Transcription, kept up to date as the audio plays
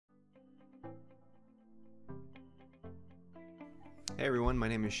Hey everyone, my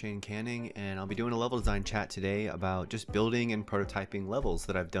name is Shane Canning and I'll be doing a level design chat today about just building and prototyping levels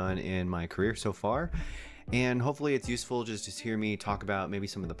that I've done in my career so far. And hopefully it's useful just to hear me talk about maybe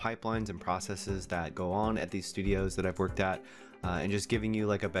some of the pipelines and processes that go on at these studios that I've worked at, and just giving you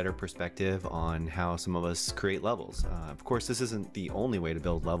like a better perspective on how some of us create levels. Of course, this isn't the only way to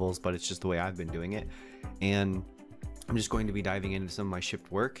build levels, but it's just the way I've been doing it. And I'm just going to be diving into some of my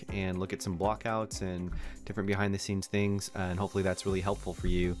shift work and look at some blockouts and different behind the scenes things, and hopefully that's really helpful for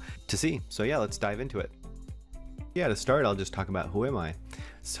you to see. So yeah, let's dive into it. Yeah, to start, I'll just talk about who am I.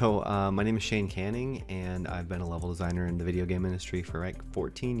 So my name is Shane Canning and I've been a level designer in the video game industry for like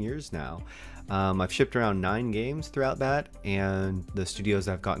 14 years now. I've shipped around 9 games throughout that, and the studios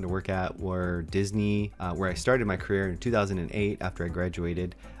I've gotten to work at were Disney, where I started my career in 2008 after I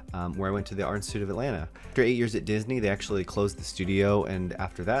graduated, where I went to the Art Institute of Atlanta. After 8 years at Disney, they actually closed the studio, and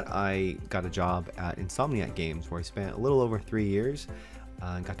after that I got a job at Insomniac Games, where I spent a little over 3 years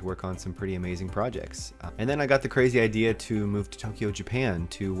and got to work on some pretty amazing projects. And then I got the crazy idea to move to Tokyo, Japan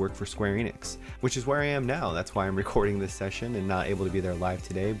to work for Square Enix, which is where I am now. That's why I'm recording this session and not able to be there live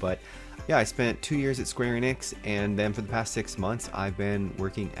today. But yeah, I spent 2 years at Square Enix, and then for the past 6 months I've been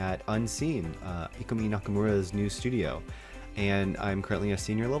working at Unseen, Ikumi Nakamura's new studio, and I'm currently a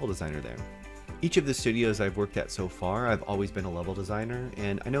senior level designer there. Each of the studios I've worked at so far, I've always been a level designer,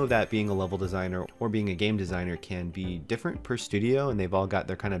 and I know that being a level designer or being a game designer can be different per studio, and they've all got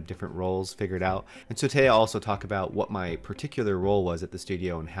their kind of different roles figured out. And so today I'll also talk about what my particular role was at the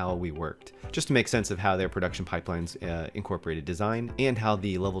studio and how we worked, just to make sense of how their production pipelines incorporated design and how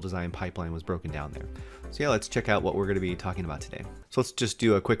the level design pipeline was broken down there. So yeah, let's check out what we're going to be talking about today. So let's just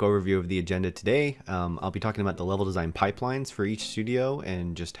do a quick overview of the agenda today. I'll be talking about the level design pipelines for each studio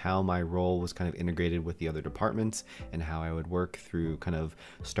and just how my role was kind of integrated with the other departments and how I would work through kind of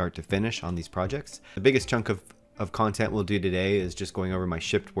start to finish on these projects. The biggest chunk of content we'll do today is just going over my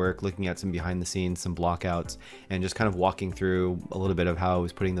shipped work, looking at some behind the scenes, some blockouts, and just kind of walking through a little bit of how I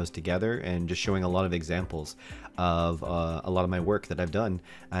was putting those together and just showing a lot of examples of a lot of my work that I've done.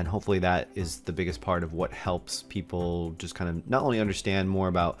 And hopefully that is the biggest part of what helps people just kind of not only understand more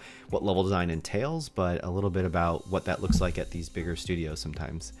about what level design entails, but a little bit about what that looks like at these bigger studios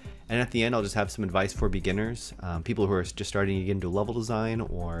sometimes. And at the end, I'll just have some advice for beginners, people who are just starting to get into level design,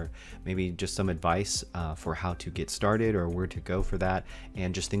 or maybe just some advice for how to get started or where to go for that,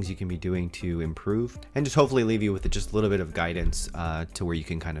 and just things you can be doing to improve, and just hopefully leave you with just a little bit of guidance to where you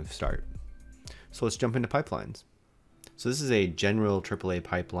can kind of start. So let's jump into pipelines. So this is a general AAA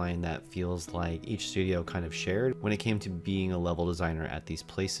pipeline that feels like each studio kind of shared when it came to being a level designer at these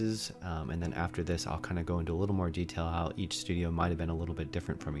places. And then after this, I'll kind of go into a little more detail how each studio might have been a little bit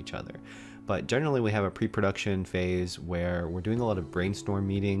different from each other. But generally we have a pre-production phase where we're doing a lot of brainstorm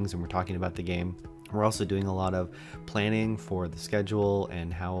meetings and we're talking about the game. We're also doing a lot of planning for the schedule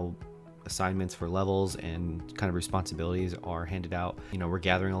and how assignments for levels and kind of responsibilities are handed out. You know, we're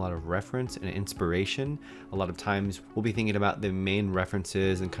gathering a lot of reference and inspiration. A lot of times we'll be thinking about the main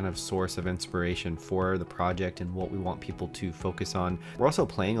references and kind of source of inspiration for the project and what we want people to focus on. We're also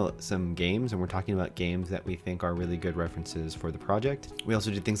playing some games, and we're talking about games that we think are really good references for the project. We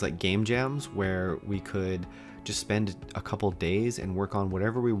also do things like game jams, where we could just spend a couple days and work on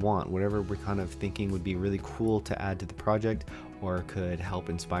whatever we want, whatever we're kind of thinking would be really cool to add to the project or could help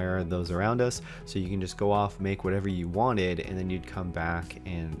inspire those around us. So you can just go off, make whatever you wanted, and then you'd come back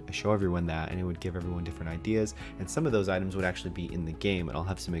and show everyone that, and it would give everyone different ideas. And some of those items would actually be in the game, and I'll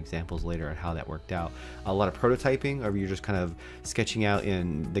have some examples later on how that worked out. A lot of prototyping, or you're just kind of sketching out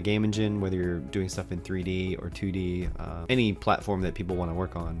in the game engine, whether you're doing stuff in 3D or 2D, any platform that people want to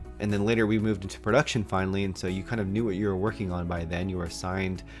work on. And then later we moved into production finally, and so you kind of knew what you were working on by then. You were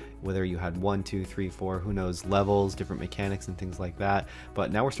assigned whether you had 1, 2, 3, 4, who knows, levels, different mechanics and things like that.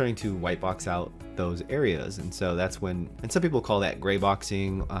 But now we're starting to white box out those areas, and so that's when, and some people call that gray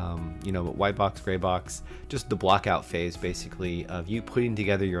boxing, you know, but white box, gray box, just the blockout phase basically of you putting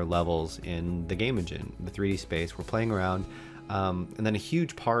together your levels in the game engine, the 3D space. We're playing around. And then a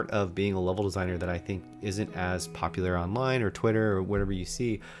huge part of being a level designer that I think isn't as popular online or Twitter or whatever you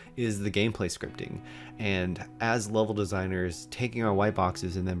see is the gameplay scripting. And as level designers, taking our white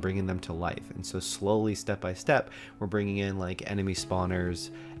boxes and then bringing them to life. And so slowly, step by step, we're bringing in like enemy spawners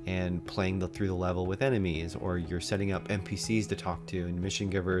and playing through the level with enemies, or you're setting up NPCs to talk to and mission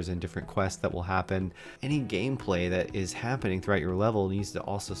givers and different quests that will happen. Any gameplay that is happening throughout your level needs to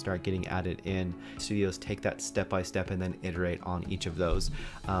also start getting added in. Studios take that step by step and then iterate on each of those,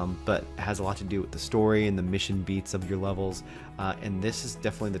 but it has a lot to do with the story and the mission beats of your levels. and this is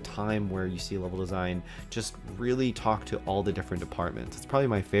definitely the time where you see level design just really talk to all the different departments. It's probably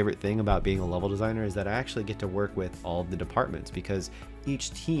my favorite thing about being a level designer is that I actually get to work with all the departments, because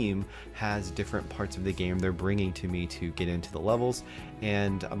each team has different parts of the game they're bringing to me to get into the levels,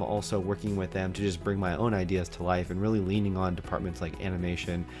 and I'm also working with them to just bring my own ideas to life, and really leaning on departments like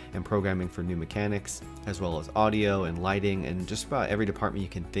animation and programming for new mechanics, as well as audio and lighting, and just about every department you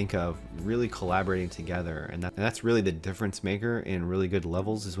can think of, really collaborating together. And that's really the difference maker in really good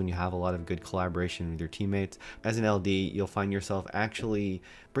levels, is when you have a lot of good collaboration with your teammates. As an LD, you'll find yourself actually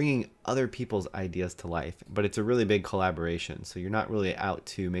bringing other people's ideas to life, but it's a really big collaboration, so you're not really out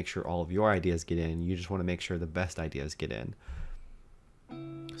to make sure all of your ideas get in, you just want to make sure the best ideas get in.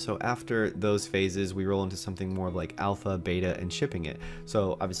 So after those phases, we roll into something more like alpha, beta, and shipping it.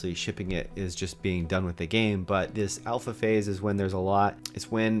 So obviously shipping it is just being done with the game, but this alpha phase is when there's a lot, it's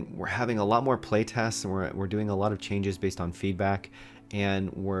when we're having a lot more play tests, and we're doing a lot of changes based on feedback,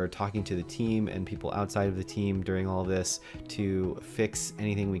 and we're talking to the team and people outside of the team during all of this to fix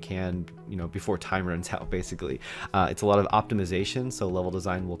anything we can, you know, before time runs out, basically. It's a lot of optimization, so level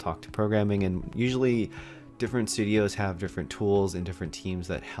design will talk to programming, and usually different studios have different tools and different teams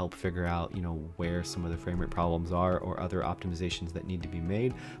that help figure out, you know, where some of the frame rate problems are or other optimizations that need to be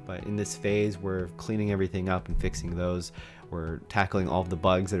made. But in this phase, we're cleaning everything up and fixing those. We're tackling all of the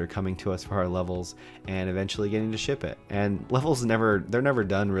bugs that are coming to us for our levels, and eventually getting to ship it. And levels they're never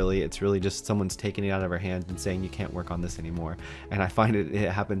done, really. It's really just someone's taking it out of our hands and saying you can't work on this anymore. And I find it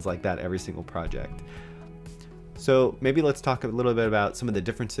happens like that every single project. So maybe let's talk a little bit about some of the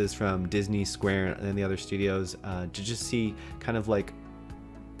differences from Disney, Square, and the other studios, to just see kind of like,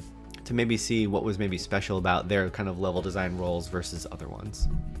 to maybe see what was maybe special about their kind of level design roles versus other ones.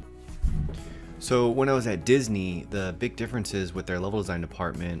 So when I was at Disney, the big differences with their level design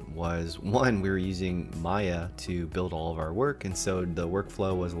department was, one, we were using Maya to build all of our work, and so the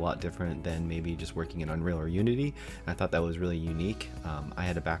workflow was a lot different than maybe just working in Unreal or Unity. And I thought that was really unique. I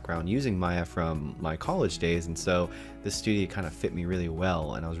had a background using Maya from my college days, and so this studio kind of fit me really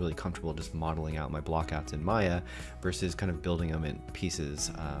well, and I was really comfortable just modeling out my blockouts in Maya versus kind of building them in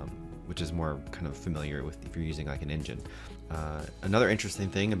pieces, which is more kind of familiar with if you're using like an engine. Another interesting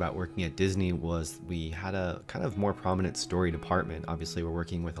thing about working at Disney was we had a kind of more prominent story department. Obviously, we're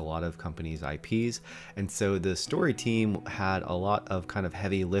working with a lot of companies' IPs, and so the story team had a lot of kind of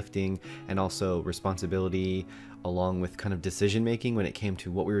heavy lifting and also responsibility, along with kind of decision making when it came to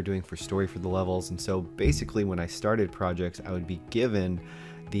what we were doing for story for the levels. And so basically when I started projects, I would be given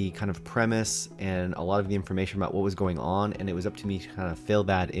the kind of premise and a lot of the information about what was going on, and it was up to me to kind of fill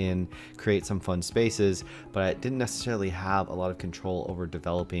that in, create some fun spaces, but I didn't necessarily have a lot of control over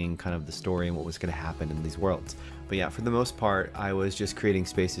developing kind of the story and what was going to happen in these worlds. But yeah, for the most part, I was just creating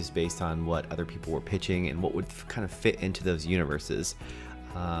spaces based on what other people were pitching and what would kind of fit into those universes.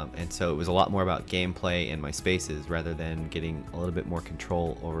 And so it was a lot more about gameplay and my spaces rather than getting a little bit more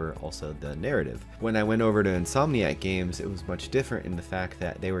control over also the narrative. When I went over to Insomniac Games, it was much different in the fact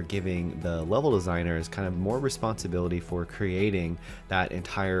that they were giving the level designers kind of more responsibility for creating that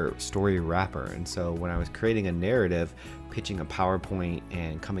entire story wrapper. And so when I was creating a narrative, pitching a PowerPoint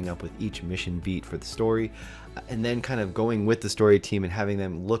and coming up with each mission beat for the story, and then kind of going with the story team and having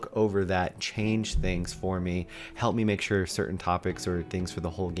them look over that, change things for me, help me make sure certain topics or things for the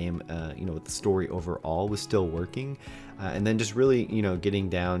whole game, you know, the story overall was still working. And then just really, you know, getting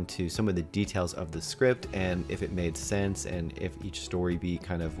down to some of the details of the script and if it made sense and if each story beat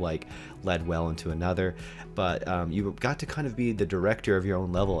kind of like led well into another. But you got to kind of be the director of your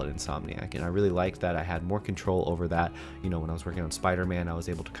own level at Insomniac, and I really liked that. I had more control over that. You know, when I was working on Spider-Man, I was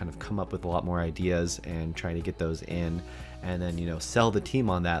able to kind of come up with a lot more ideas and try to get those in, and then, you know, sell the team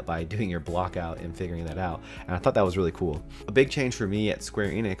on that by doing your block out and figuring that out. And I thought that was really cool. A big change for me at Square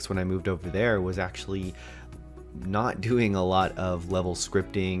Enix when I moved over there was actually not doing a lot of level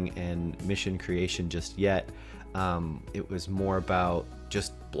scripting and mission creation just yet. It was more about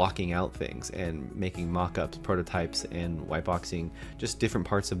just blocking out things and making mock-ups, prototypes, and whiteboxing just different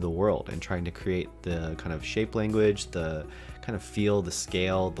parts of the world and trying to create the kind of shape language, the kind of feel, the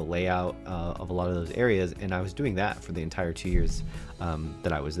scale, the layout of a lot of those areas. And I was doing that for the entire 2 years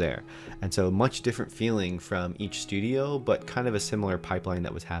that I was there. And so much different feeling from each studio, but kind of a similar pipeline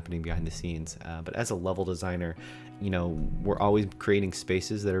that was happening behind the scenes. But as a level designer, you know, we're always creating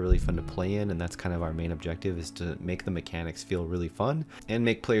spaces that are really fun to play in, and that's kind of our main objective, is to make the mechanics feel really fun and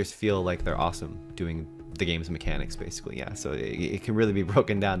make players feel like they're awesome doing the game's mechanics, basically. Yeah, so it can really be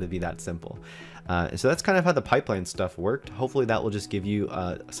broken down to be that simple. So that's kind of how the pipeline stuff worked. Hopefully that will just give you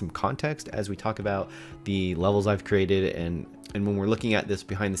some context as we talk about the levels I've created, and when we're looking at this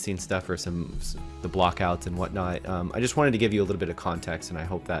behind the scenes stuff or the blockouts and whatnot. I just wanted to give you a little bit of context, and I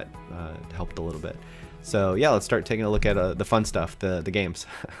hope that helped a little bit. So yeah, let's start taking a look at the fun stuff, the games.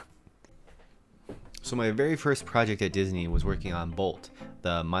 So my very first project at Disney was working on Bolt,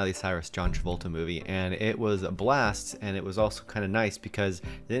 the Miley Cyrus John Travolta movie, and it was a blast, and it was also kind of nice because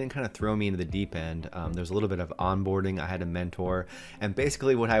it didn't kind of throw me into the deep end. There's a little bit of onboarding. I had a mentor, and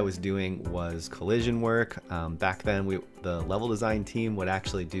basically what I was doing was collision work. Back then, the level design team would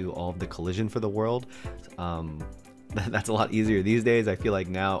actually do all of the collision for the world. That's a lot easier these days. I feel like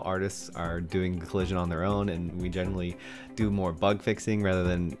now artists are doing the collision on their own, and we generally do more bug fixing rather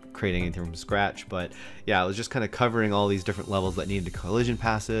than creating anything from scratch. But yeah, I was just kind of covering all these different levels that needed collision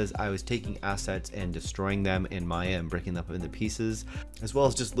passes. I was taking assets and destroying them in Maya and breaking them up into pieces, as well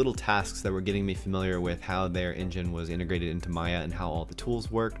as just little tasks that were getting me familiar with how their engine was integrated into Maya and how all the tools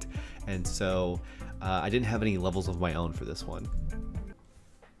worked. And so I didn't have any levels of my own for this one.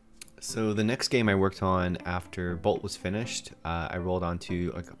 So the next game I worked on after Bolt was finished, I rolled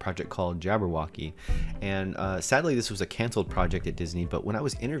onto a project called Jabberwocky, and sadly this was a canceled project at Disney, but when I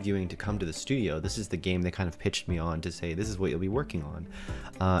was interviewing to come to the studio, this is the game they kind of pitched me on to say this is what you'll be working on.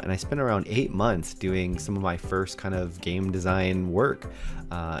 And I spent around 8 months doing some of my first kind of game design work,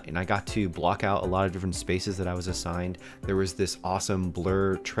 and I got to block out a lot of different spaces that I was assigned. There was this awesome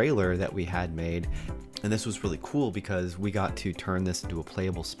Blur trailer that we had made, and this was really cool because we got to turn this into a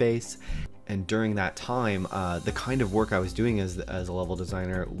playable space. And during that time, the kind of work I was doing as a level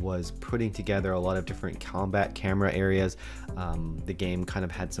designer was putting together a lot of different combat camera areas. The game kind of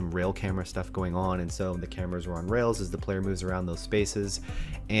had some rail camera stuff going on, and so the cameras were on rails as the player moves around those spaces.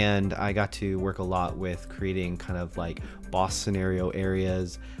 And I got to work a lot with creating kind of like boss scenario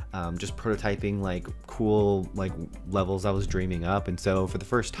areas, just prototyping like cool like levels I was dreaming up. And so for the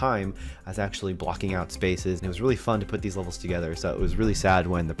first time I was actually blocking out spaces, and it was really fun to put these levels together. So it was really sad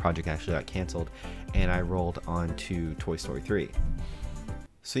when the project actually got canceled and I rolled on to Toy Story 3.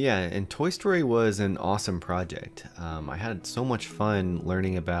 So yeah, and Toy Story was an awesome project. I had so much fun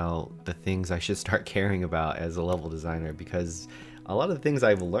learning about the things I should start caring about as a level designer, because a lot of the things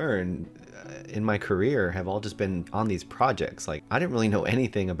I've learned in my career have all just been on these projects. Like, I didn't really know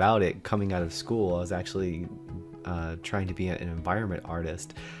anything about it coming out of school. I was actually trying to be an environment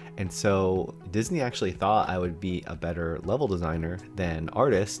artist, and so Disney actually thought I would be a better level designer than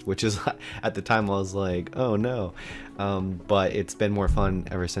artist, which is at the time I was like, oh no. But it's been more fun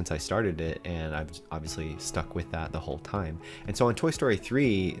ever since I started it, and I've obviously stuck with that the whole time. And so in Toy Story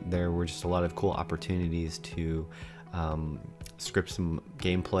 3 there were just a lot of cool opportunities to script some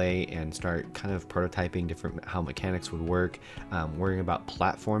gameplay and start kind of prototyping different how mechanics would work. Worrying about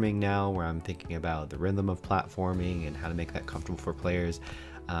platforming now, where I'm thinking about the rhythm of platforming and how to make that comfortable for players,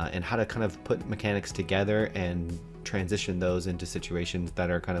 and how to kind of put mechanics together and transition those into situations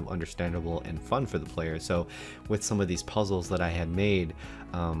that are kind of understandable and fun for the player. So with some of these puzzles that I had made,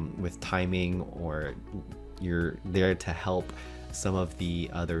 with timing, or you're there to help some of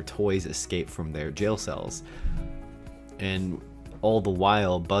the other toys escape from their jail cells, and all the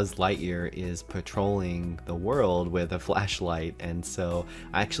while Buzz Lightyear is patrolling the world with a flashlight. And so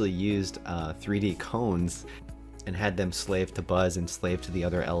I actually used 3D cones and had them slave to Buzz and slave to the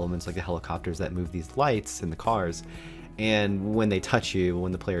other elements like the helicopters that move these lights in the cars. And when they touch you,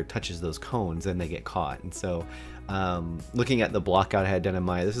 when the player touches those cones, then they get caught. And so looking at the blockout I had done in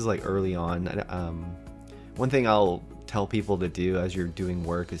Maya, this is like early on. One thing I'll tell people to do as you're doing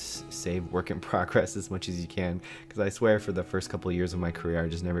work is save work in progress as much as you can, because I swear for the first couple of years of my career I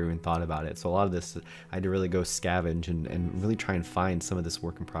just never even thought about it. So a lot of this I had to really go scavenge and really try and find some of this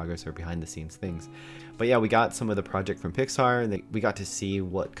work in progress or behind the scenes things. But yeah, we got some of the project from Pixar, and we got to see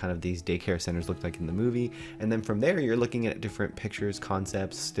what kind of these daycare centers looked like in the movie. And then from there you're looking at different pictures,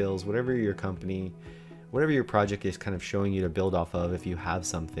 concepts, stills, whatever your company, whatever your project is kind of showing you to build off of. If you have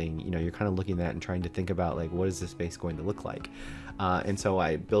something, you know, you're kind of looking at and trying to think about like, what is this space going to look like? And so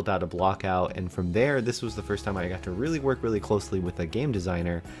I built out a block out, and from there, this was the first time I got to really work really closely with a game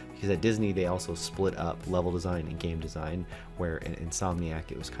designer, because at Disney they also split up level design and game design, where in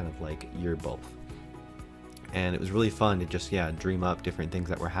Insomniac it was kind of like you're both. And it was really fun to just, yeah, dream up different things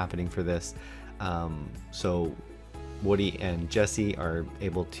that were happening for this. So Woody and Jesse are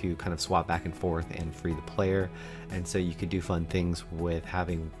able to kind of swap back and forth and free the player, and so you could do fun things with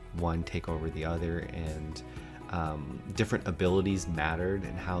having one take over the other. And different abilities mattered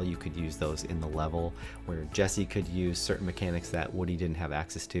and how you could use those in the level, where Jesse could use certain mechanics that Woody didn't have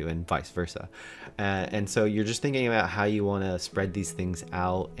access to, and vice versa. And so you're just thinking about how you want to spread these things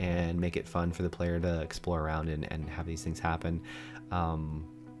out and make it fun for the player to explore around and have these things happen.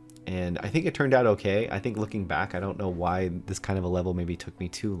 And I think it turned out okay. I think looking back, I don't know why this kind of a level maybe took me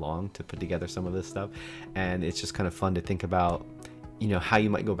too long to put together some of this stuff. And it's just kind of fun to think about, you know, how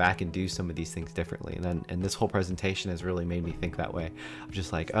you might go back and do some of these things differently. And this whole presentation has really made me think that way. I'm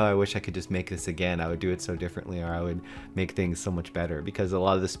just like, oh, I wish I could just make this again. I would do it so differently, or I would make things so much better, because a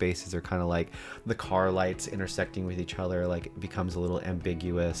lot of the spaces are kind of like the car lights intersecting with each other, like it becomes a little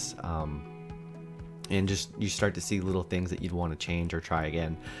ambiguous. And just you start to see little things that you'd want to change or try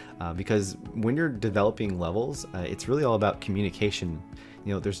again, because when you're developing levels, it's really all about communication.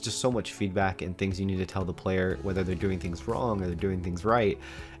 You know, there's just so much feedback and things you need to tell the player, whether they're doing things wrong or they're doing things right.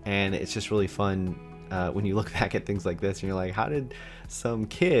 And it's just really fun when you look back at things like this and you're like, how did some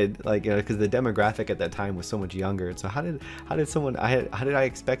kid, like, you know, because the demographic at that time was so much younger, and so how did I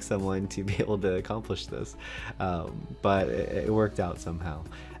expect someone to be able to accomplish this? But it worked out somehow.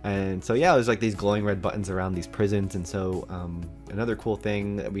 And so yeah, there's like these glowing red buttons around these prisons. And so another cool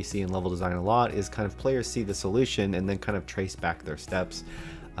thing that we see in level design a lot is kind of players see the solution and then kind of trace back their steps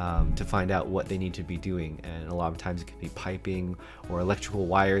to find out what they need to be doing. And a lot of times it could be piping or electrical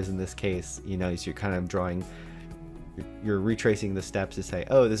wires in this case. You know, so you're kind of drawing, you're retracing the steps to say,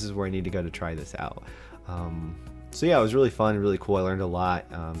 oh, this is where I need to go to try this out. So yeah, it was really fun, really cool. I learned a lot.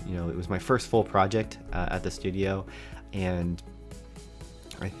 You know, it was my first full project at the studio, and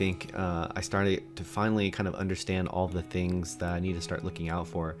I think I started to finally kind of understand all the things that I need to start looking out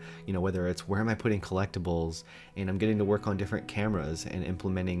for. You know, whether it's where am I putting collectibles, and I'm getting to work on different cameras and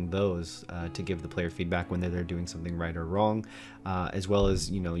implementing those to give the player feedback when they're doing something right or wrong, as well as,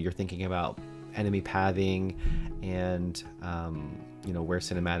 you know, you're thinking about enemy pathing and you know, where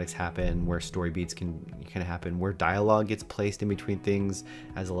cinematics happen, where story beats can happen, where dialogue gets placed in between things.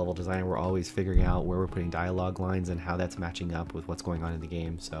 As a level designer, we're always figuring out where we're putting dialogue lines and how that's matching up with what's going on in the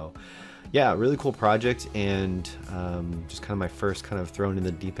game. So yeah, really cool project, and just kind of my first kind of thrown in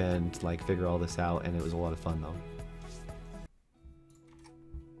the deep end, like figure all this out, and it was a lot of fun though.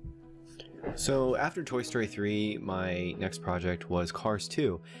 So after Toy Story 3, my next project was Cars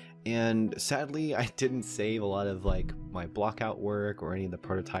 2. And sadly, I didn't save a lot of like my blockout work or any of the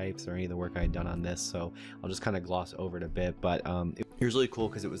prototypes or any of the work I had done on this, so I'll just kind of gloss over it a bit. But it was really cool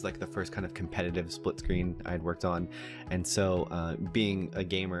because it was like the first kind of competitive split screen I had worked on. And so being a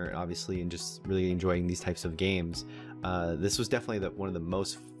gamer, obviously, and just really enjoying these types of games, this was definitely one of the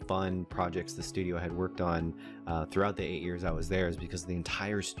most fun projects the studio had worked on throughout the 8 years I was there, is because the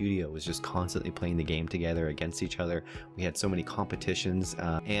entire studio was just constantly playing the game together against each other. We had so many competitions,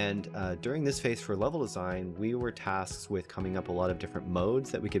 and during this phase for level design, we were tasked with coming up a lot of different modes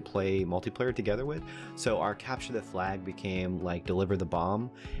that we could play multiplayer together with. So our capture the flag became like deliver the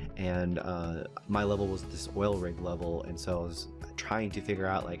bomb, and my level was this oil rig level, and so I was trying to figure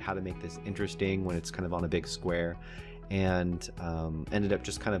out like how to make this interesting when it's kind of on a big square. And ended up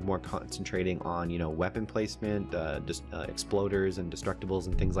just kind of more concentrating on, you know, weapon placement, just exploders and destructibles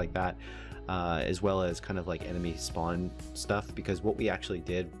and things like that, as well as kind of like enemy spawn stuff, because what we actually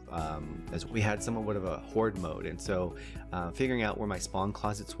did is we had somewhat of a horde mode, and so figuring out where my spawn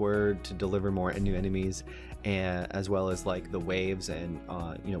closets were to deliver more new enemies, and as well as like the waves, and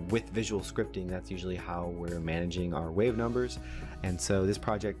you know, with visual scripting, that's usually how we're managing our wave numbers. And so this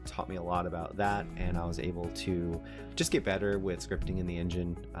project taught me a lot about that, and I was able to just get better with scripting in the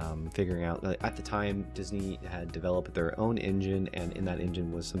engine, figuring out at the time Disney had developed their own engine, and in that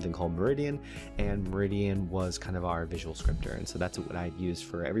engine was something called Meridian, and Meridian was kind of our visual scripter. And so that's what I'd used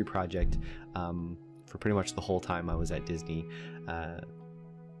for every project for pretty much the whole time I was at Disney,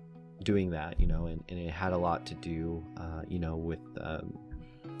 doing that, you know, and it had a lot to do, you know, with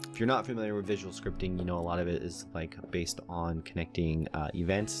if you're not familiar with visual scripting, you know, a lot of it is like based on connecting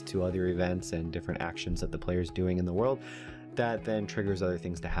events to other events and different actions that the player's doing in the world that then triggers other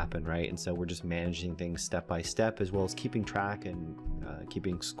things to happen, right? And so we're just managing things step by step, as well as keeping track and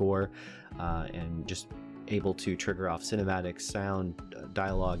keeping score, and just able to trigger off cinematics, sound,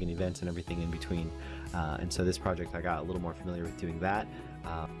 dialogue, and events and everything in between. And so this project, I got a little more familiar with doing that.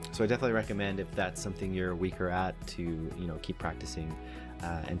 So I definitely recommend, if that's something you're weaker at, to, you know, keep practicing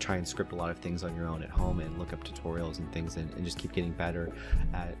and try and script a lot of things on your own at home, and look up tutorials and things, and just keep getting better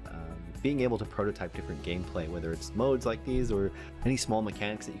at being able to prototype different gameplay, whether it's modes like these or any small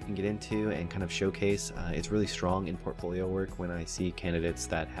mechanics that you can get into and kind of showcase. It's really strong in portfolio work when I see candidates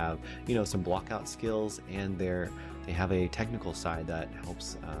that have, you know, some blockout skills, and they have a technical side that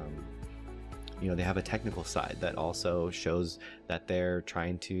helps you know, they have a technical side that also shows that they're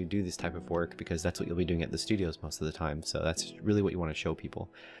trying to do this type of work, because that's what you'll be doing at the studios most of the time. So that's really what you want to show people.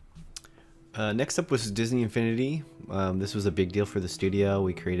 Next up was Disney Infinity. This was a big deal for the studio.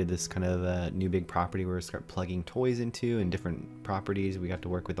 We created this kind of new big property where we start plugging toys into and different properties. We got to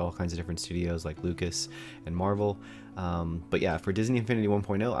work with all kinds of different studios like Lucas and Marvel. But yeah, for Disney Infinity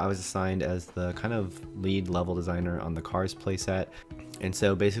 1.0, I was assigned as the kind of lead level designer on the Cars playset. And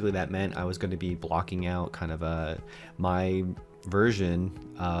so basically that meant I was going to be blocking out kind of my version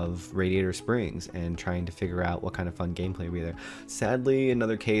of Radiator Springs and trying to figure out what kind of fun gameplay would be there. Sadly,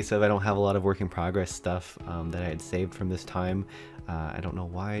 another case of I don't have a lot of work in progress stuff that I had saved from this time. I don't know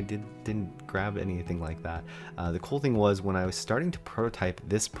why I didn't grab anything like that. The cool thing was, when I was starting to prototype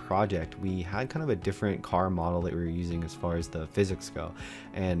this project, we had kind of a different car model that we were using as far as the physics go,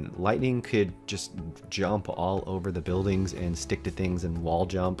 and Lightning could just jump all over the buildings and stick to things and wall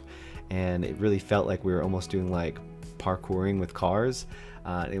jump, and it really felt like we were almost doing like parkouring with cars.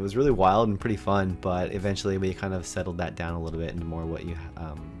 It was really wild and pretty fun, but eventually we kind of settled that down a little bit into more what you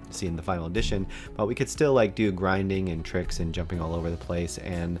see in the final edition. But we could still like do grinding and tricks and jumping all over the place,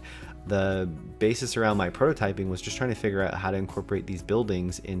 and the basis around my prototyping was just trying to figure out how to incorporate these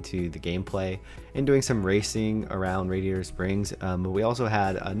buildings into the gameplay and doing some racing around Radiator Springs. But we also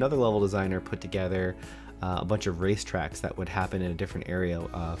had another level designer put together a bunch of racetracks that would happen in a different area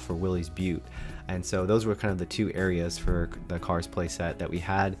for Willie's Butte. And so those were kind of the two areas for the Cars playset that we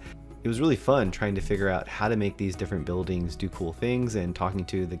had. It was really fun trying to figure out how to make these different buildings do cool things, and talking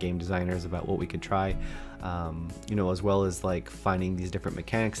to the game designers about what we could try, you know, as well as like finding these different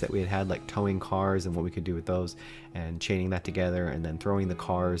mechanics that we had like towing cars and what we could do with those, and chaining that together and then throwing the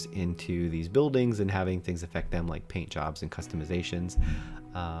cars into these buildings and having things affect them, like paint jobs and customizations.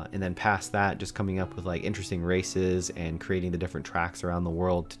 And then past that, just coming up with like interesting races and creating the different tracks around the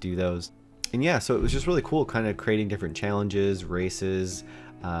world to do those. And yeah, so it was just really cool kind of creating different challenges, races,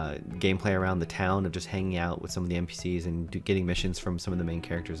 gameplay around the town of just hanging out with some of the NPCs and getting missions from some of the main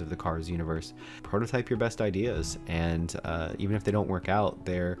characters of the Cars universe. Prototype your best ideas, and even if they don't work out,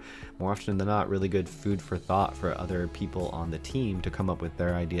 they're more often than not really good food for thought for other people on the team to come up with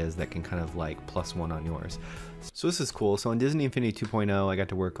their ideas that can kind of like plus one on yours. So this is cool. So on Disney Infinity 2.0, I got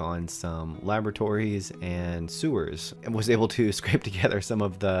to work on some laboratories and sewers, and was able to scrape together some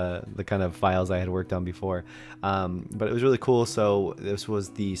of the kind of files I had worked on before. But it was really cool. So this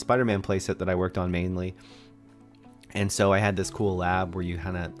was the Spider-Man playset that I worked on mainly. And so I had this cool lab where you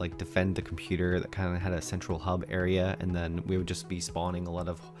kind of like defend the computer that kind of had a central hub area, and then we would just be spawning a lot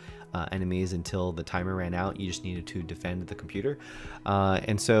of enemies until the timer ran out. You just needed to defend the computer.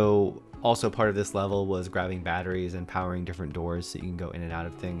 And so also part of this level was grabbing batteries and powering different doors so you can go in and out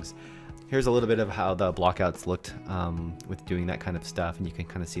of things. Here's a little bit of how the blockouts looked with doing that kind of stuff, and you can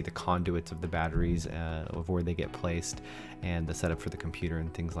kind of see the conduits of the batteries of where they get placed, and the setup for the computer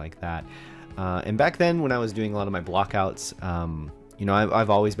and things like that. And back then when I was doing a lot of my blockouts, you know, I've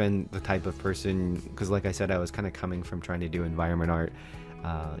always been the type of person, because like I said, I was kind of coming from trying to do environment art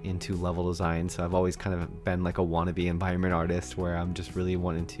into level design, so I've always kind of been like a wannabe environment artist, where I'm just really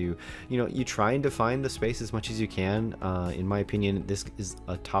wanting to, you know, you try and define the space as much as you can. In my opinion, this is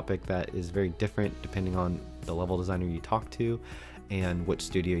a topic that is very different depending on the level designer you talk to and which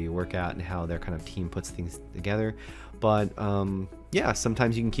studio you work at and how their kind of team puts things together. But yeah,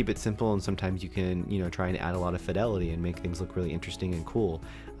 sometimes you can keep it simple, and sometimes you can, you know, try and add a lot of fidelity and make things look really interesting and cool.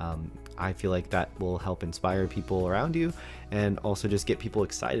 I feel like that will help inspire people around you, and also just get people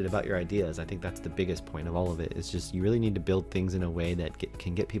excited about your ideas. I think that's the biggest point of all of it. It's just you really need to build things in a way that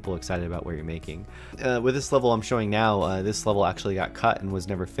can get people excited about what you're making. With this level I'm showing now, this level actually got cut and was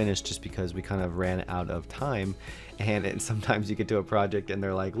never finished just because we kind of ran out of time. And sometimes you get to a project and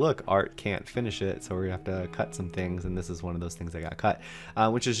they're like, look, art can't finish it, so we're gonna have to cut some things, and this is one of those things that got cut,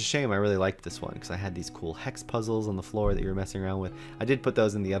 which is a shame. I really liked this one because I had these cool hex puzzles on the floor that you were messing around with. I did put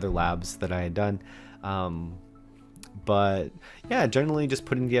those in the other labs that I had done. But yeah, generally just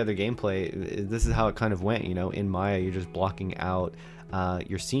putting together gameplay, this is how it kind of went. You know, in Maya, you're just blocking out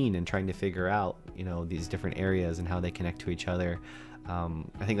your scene and trying to figure out, you know, these different areas and how they connect to each other.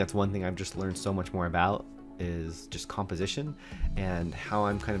 I think that's one thing I've just learned so much more about, is just composition and how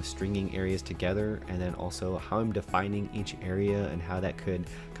I'm kind of stringing areas together, and then also how I'm defining each area and how that could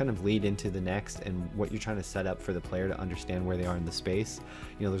kind of lead into the next, and what you're trying to set up for the player to understand where they are in the space.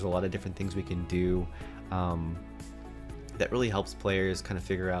 You know, there's a lot of different things we can do that really helps players kind of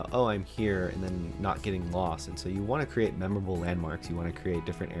figure out, oh, I'm here, and then not getting lost. And so you want to create memorable landmarks. You want to create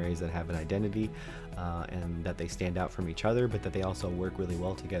different areas that have an identity, and that they stand out from each other, but that they also work really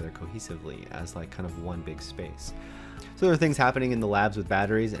well together cohesively as like kind of one big space. So there are things happening in the labs with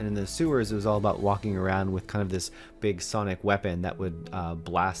batteries, and in the sewers it was all about walking around with kind of this big sonic weapon that would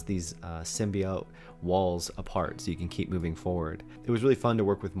blast these symbiote walls apart so you can keep moving forward. It was really fun to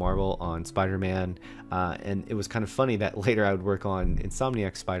work with Marvel on Spider-Man, and it was kind of funny that later I would work on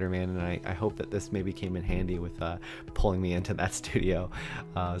Insomniac Spider-Man, and I hope that this maybe came in handy with pulling me into that studio.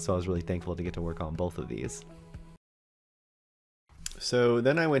 So I was really thankful to get to work on both of these. So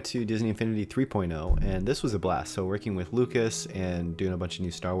then I went to Disney Infinity 3.0, and this was a blast. So working with Lucas and doing a bunch of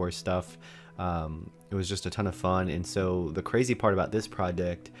new Star Wars stuff, it was just a ton of fun. And so the crazy part about this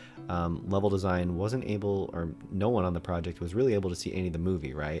project, level design wasn't able, or no one on the project was really able to see any of the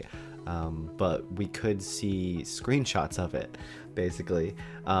movie, right? But we could see screenshots of it, basically.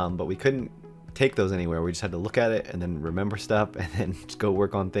 But we couldn't take those anywhere. We just had to look at it and then remember stuff and then just go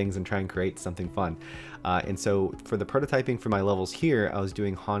work on things and try and create something fun. And so for the prototyping for my levels here, I was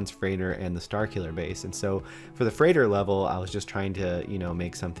doing Han's freighter and the Starkiller base. And so for the freighter level, I was just trying to, you know,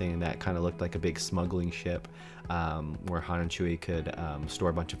 make something that kind of looked like a big smuggling ship, where Han and Chewie could store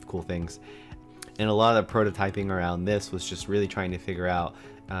a bunch of cool things. And a lot of the prototyping around this was just really trying to figure out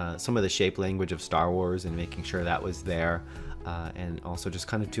some of the shape language of Star Wars and making sure that was there. And also just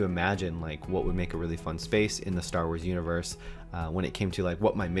kind of to imagine like what would make a really fun space in the Star Wars universe when it came to like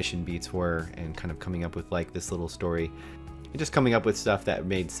what my mission beats were, and kind of coming up with like this little story and just coming up with stuff that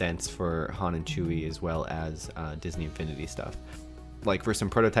made sense for Han and Chewie as well as Disney Infinity stuff. Like for some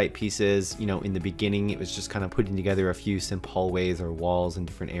prototype pieces, you know, in the beginning it was just kind of putting together a few simple hallways or walls in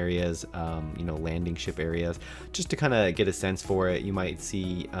different areas, you know, landing ship areas, just to kind of get a sense for it. You might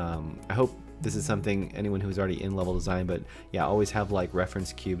see, I hope this is something anyone who's already in level design, but yeah, always have like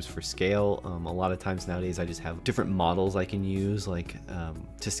reference cubes for scale. A lot of times nowadays I just have different models I can use like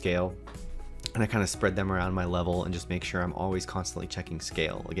to scale, and I kind of spread them around my level and just make sure I'm always constantly checking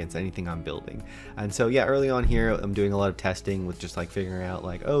scale against anything I'm building. And so yeah, early on here I'm doing a lot of testing with just like figuring out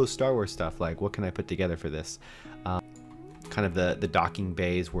like, oh, Star Wars stuff, like what can I put together for this. Kind of the docking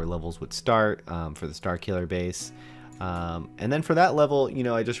bays where levels would start for the Starkiller base. And then for that level, you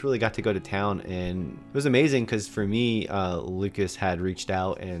know, I just really got to go to town, and it was amazing because for me, Lucas had reached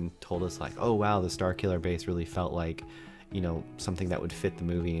out and told us like, oh wow, the Starkiller base really felt like, you know, something that would fit the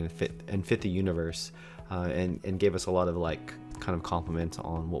movie and fit the universe, and gave us a lot of like kind of compliments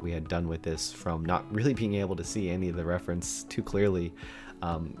on what we had done with this, from not really being able to see any of the reference too clearly,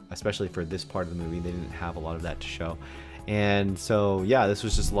 especially for this part of the movie. They didn't have a lot of that to show. And so yeah, this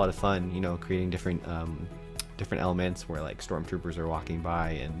was just a lot of fun, you know, creating different elements where like stormtroopers are walking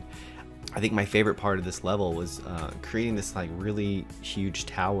by. And I think my favorite part of this level was creating this like really huge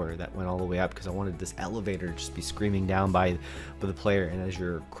tower that went all the way up, because I wanted this elevator to just be screaming down by the player, and as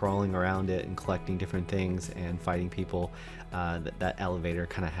you're crawling around it and collecting different things and fighting people, that elevator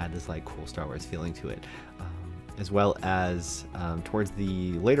kind of had this like cool Star Wars feeling to it. As well as towards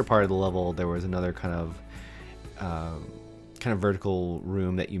the later part of the level, there was another kind of vertical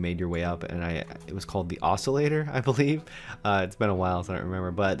room that you made your way up, and it was called the Oscillator, I believe. It's been a while, so I don't remember,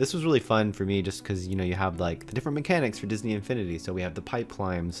 but this was really fun for me just because, you know, you have like the different mechanics for Disney Infinity. So we have the pipe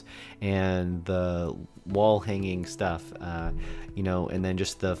climbs and the wall hanging stuff, you know, and then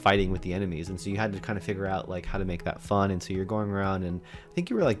just the fighting with the enemies. And so you had to kind of figure out like how to make that fun. And so you're going around, and I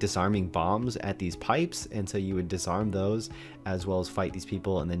think you were like disarming bombs at these pipes, and so you would disarm those as well as fight these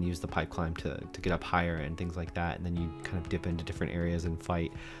people, and then use the pipe climb to get up higher and things like that. And then you kind of dip into different areas and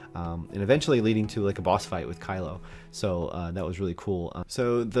fight, and eventually leading to like a boss fight with Kylo. So that was really cool.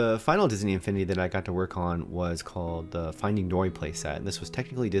 So the final Disney Infinity that I got to work on was called the Finding Dory playset, and this was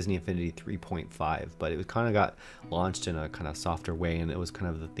technically Disney Infinity 3.5, but it kind of got launched in a kind of softer way, and it was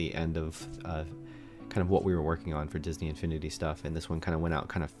kind of at the end of kind of what we were working on for Disney Infinity stuff, and this one kind of went out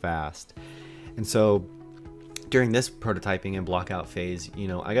kind of fast. And so during this prototyping and blockout phase, you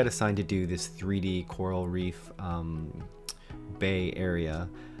know, I got assigned to do this 3D coral reef bay area.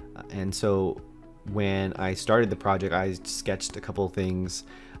 And so when I started the project, I sketched a couple of things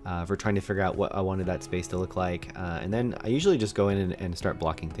for trying to figure out what I wanted that space to look like. And then I usually just go in and start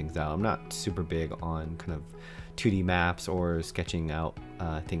blocking things out. I'm not super big on kind of 2D maps or sketching out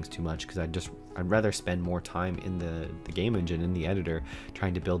things too much, because I'd rather spend more time in the game engine, in the editor,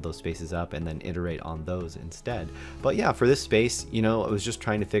 trying to build those spaces up and then iterate on those instead. But yeah, for this space, you know, I was just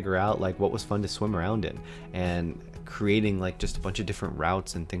trying to figure out like what was fun to swim around in, and creating like just a bunch of different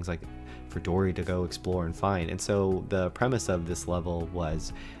routes and things like for Dory to go explore and find. And so the premise of this level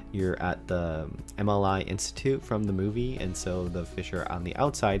was you're at the MLI Institute from the movie, and so the fish are on the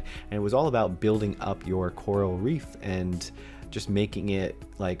outside, and it was all about building up your coral reef and just making it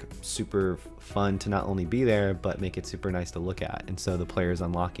like super fun to not only be there, but make it super nice to look at. And so the player is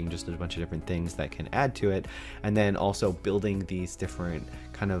unlocking just a bunch of different things that can add to it, and then also building these different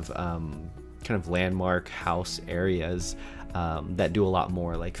kind of landmark house areas that do a lot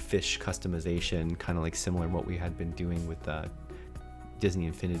more like fish customization, kind of like similar to what we had been doing with Disney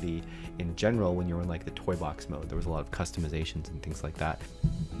Infinity in general. When you were in like the toy box mode, there was a lot of customizations and things like that.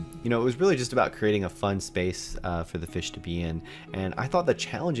 You know, it was really just about creating a fun space for the fish to be in. And I thought the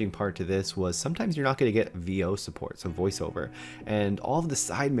challenging part to this was sometimes you're not going to get VO support, so voiceover, and all of the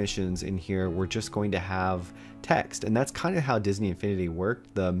side missions in here were just going to have text. And that's kind of how Disney Infinity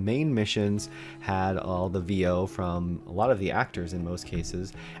worked. The main missions had all the VO from a lot of the actors in most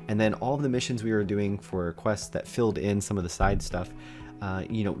cases, and then all of the missions we were doing for quests that filled in some of the side stuff,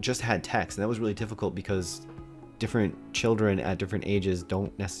 you know, just had text. And that was really difficult because different children at different ages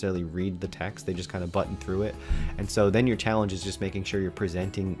don't necessarily read the text, they just kind of button through it. And so then your challenge is just making sure you're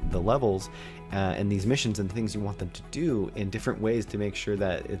presenting the levels and these missions and things you want them to do in different ways to make sure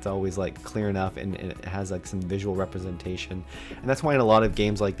that it's always like clear enough and it has like some visual representation. And that's why in a lot of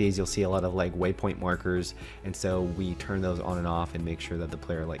games like these you'll see a lot of like waypoint markers, and so we turn those on and off and make sure that the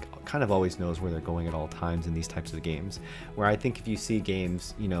player like kind of always knows where they're going at all times in these types of games. Where I think if you see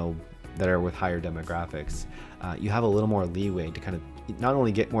games, you know, that are with higher demographics, you have a little more leeway to kind of not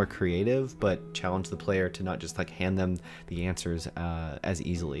only get more creative, but challenge the player to not just like hand them the answers as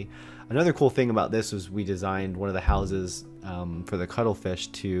easily. Another cool thing about this was we designed one of the houses for the cuttlefish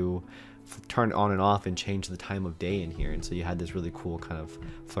to turn on and off and change the time of day in here, and so you had this really cool kind of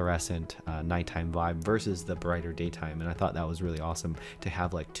fluorescent nighttime vibe versus the brighter daytime. And I thought that was really awesome to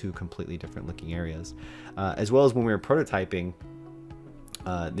have like two completely different looking areas. As well as when we were prototyping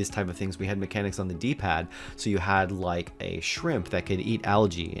this type of things, we had mechanics on the D-pad, so you had like a shrimp that could eat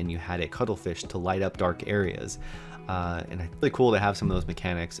algae, and you had a cuttlefish to light up dark areas. And it's really cool to have some of those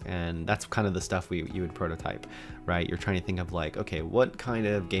mechanics, and that's kind of the stuff you would prototype, right? You're trying to think of like, okay, what kind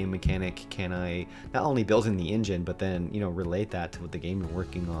of game mechanic can I not only build in the engine, but then, you know, relate that to what the game you're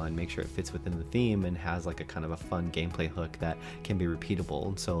working on, make sure it fits within the theme and has like a kind of a fun gameplay hook that can be repeatable.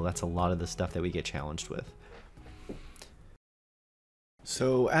 And so that's a lot of the stuff that we get challenged with.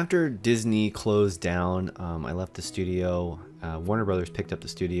 So after Disney closed down, I left the studio. Warner Brothers picked up the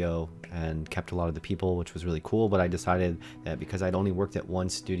studio and kept a lot of the people, which was really cool. But I decided that because I'd only worked at one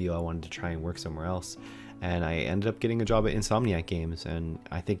studio, I wanted to try and work somewhere else. And I ended up getting a job at Insomniac Games, and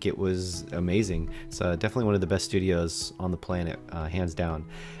I think it was amazing. It's definitely one of the best studios on the planet, hands down.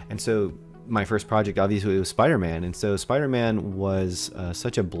 And so my first project obviously was Spider-Man, and so Spider-Man was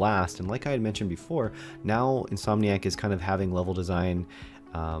such a blast. And like I had mentioned before, now Insomniac is kind of having level design,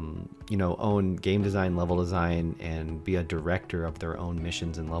 you know, own game design, level design, and be a director of their own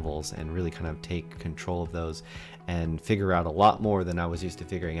missions and levels, and really kind of take control of those and figure out a lot more than I was used to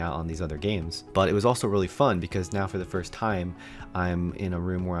figuring out on these other games. But it was also really fun because now for the first time I'm in a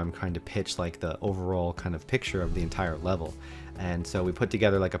room where I'm trying to pitch like the overall kind of picture of the entire level. And so we put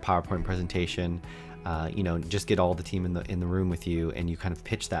together like a PowerPoint presentation, you know, just get all the team in the room with you, and you kind of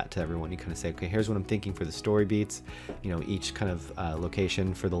pitch that to everyone. You kind of say, okay, here's what I'm thinking for the story beats, you know, each kind of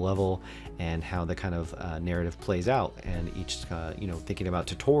location for the level, and how the kind of narrative plays out, and each you know, thinking about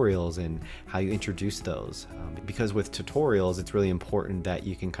tutorials and how you introduce those, because with tutorials it's really important that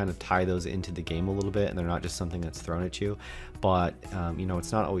you can kind of tie those into the game a little bit, and they're not just something that's thrown at you. But you know,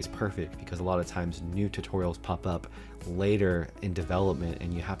 it's not always perfect because a lot of times new tutorials pop up later in development,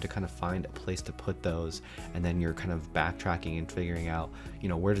 and you have to kind of find a place to put those, and then you're kind of backtracking and figuring out, you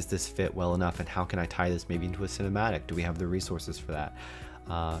know, where does this fit well enough, and how can I tie this maybe into a cinematic? Do we have the resources for that?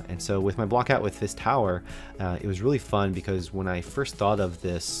 And so with my block out with this tower, it was really fun because when I first thought of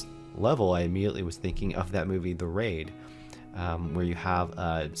this level, I immediately was thinking of that movie The Raid, where you have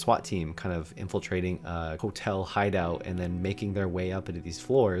a SWAT team kind of infiltrating a hotel hideout and then making their way up into these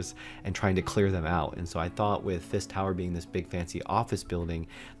floors and trying to clear them out. And so I thought with this tower being this big fancy office building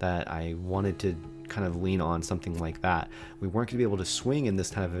that I wanted to kind of lean on something like that. We weren't going to be able to swing in this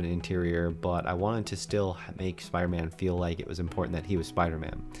kind of an interior, but I wanted to still make Spider-Man feel like it was important that he was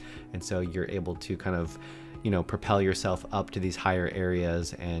Spider-Man. And so you're able to kind of, you know, propel yourself up to these higher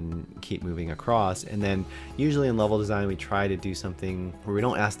areas and keep moving across. And then usually in level design we try to do something where we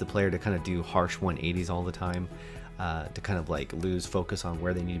don't ask the player to kind of do harsh 180s all the time, to kind of like lose focus on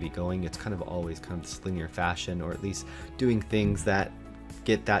where they need to be going. It's kind of always kind of this linear fashion, or at least doing things that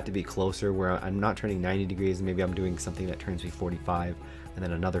get that to be closer, where I'm not turning 90 degrees and maybe I'm doing something that turns me 45, and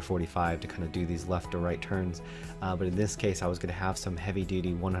then another 45 to kind of do these left or right turns. But in this case, I was going to have some heavy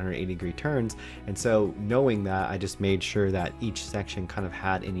duty 180-degree turns, and so knowing that, I just made sure that each section kind of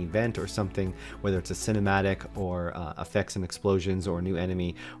had an event or something, whether it's a cinematic or effects and explosions or a new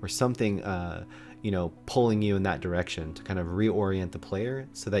enemy or something, you know, pulling you in that direction to kind of reorient the player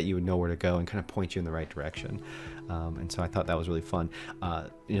so that you would know where to go and kind of point you in the right direction. And so I thought that was really fun.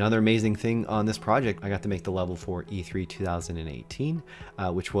 Another amazing thing on this project, I got to make the level for E3 2018,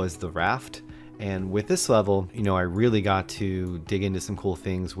 which was the raft. And with this level, you know, I really got to dig into some cool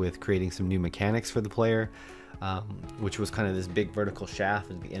things with creating some new mechanics for the player. Which was kind of this big vertical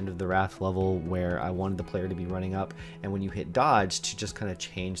shaft at the end of the raft level where I wanted the player to be running up, and when you hit dodge, to just kind of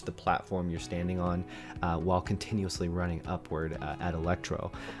change the platform you're standing on while continuously running upward at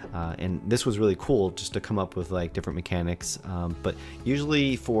Electro. And this was really cool just to come up with like different mechanics, but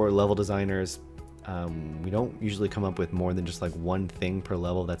usually for level designers, we don't usually come up with more than just like one thing per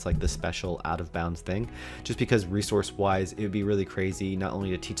level that's like the special out of bounds thing, just because resource wise it would be really crazy not only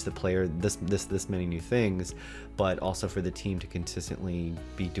to teach the player this many new things, but also for the team to consistently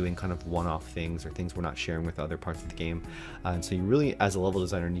be doing kind of one-off things or things we're not sharing with other parts of the game. And so you really, as a level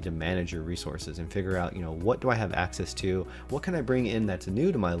designer, need to manage your resources and figure out, you know, what do I have access to, what can I bring in that's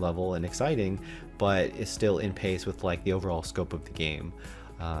new to my level and exciting but is still in pace with like the overall scope of the game.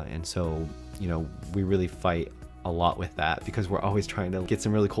 And so, you know, we really fight a lot with that because we're always trying to get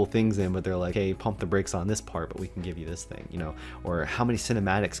some really cool things in, but they're like, hey, pump the brakes on this part, but we can give you this thing, you know, or how many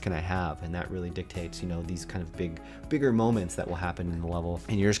cinematics can I have? And that really dictates, you know, these kind of bigger moments that will happen in the level.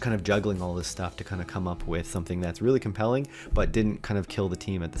 And you're just kind of juggling all this stuff to kind of come up with something that's really compelling, but didn't kind of kill the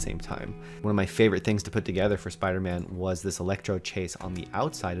team at the same time. One of my favorite things to put together for Spider-Man was this Electro chase on the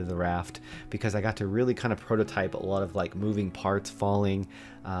outside of the raft, because I got to really kind of prototype a lot of like moving parts falling,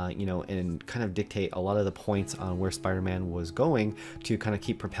 you know, and kind of dictate a lot of the points on where Spider-Man was going to kind of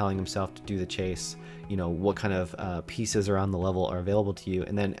keep propelling himself to do the chase, you know, what kind of pieces around the level are available to you.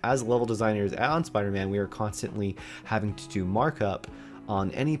 And then as level designers on Spider-Man, we are constantly having to do markup on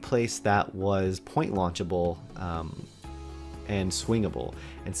any place that was point launchable and swingable.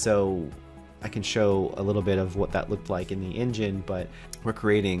 And so I can show a little bit of what that looked like in the engine, but we're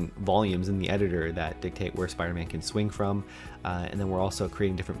creating volumes in the editor that dictate where Spider-Man can swing from. And then we're also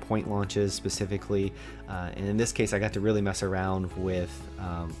creating different point launches specifically. And in this case, I got to really mess around with,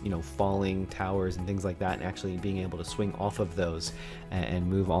 you know, falling towers and things like that, and actually being able to swing off of those and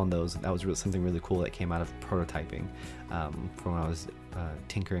move on those. That was really, something really cool that came out of prototyping from when I was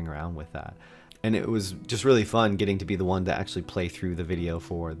tinkering around with that. And it was just really fun getting to be the one to actually play through the video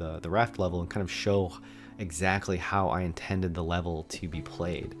for the raft level and kind of show exactly how I intended the level to be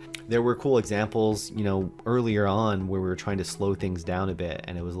played. There were cool examples, you know, earlier on where we were trying to slow things down a bit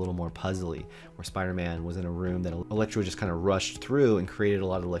and it was a little more puzzly, where Spider-Man was in a room that Electro just kind of rushed through and created a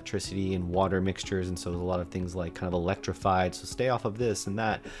lot of electricity and water mixtures, and so it was a lot of things like kind of electrified, so stay off of this and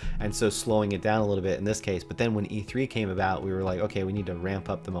that, and so slowing it down a little bit in this case. But then when E3 came about, we were like, okay, we need to ramp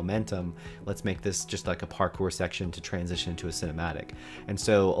up the momentum, let's make this just like a parkour section to transition to a cinematic. And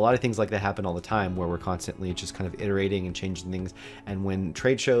so a lot of things like that happen all the time, where we're constantly just kind of iterating and changing things. And when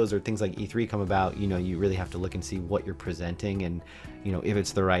trade shows or things like E3 come about, you know, you really have to look and see what you're presenting and, you know, if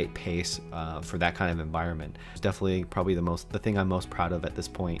it's the right pace for that kind of environment. It's definitely probably the thing I'm most proud of at this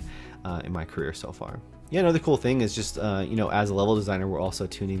point in my career so far. Yeah, another cool thing is just, you know, as a level designer, we're also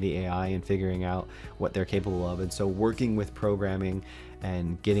tuning the AI and figuring out what they're capable of. And so working with programming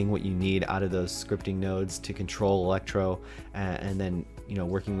and getting what you need out of those scripting nodes to control Electro, and then, you know,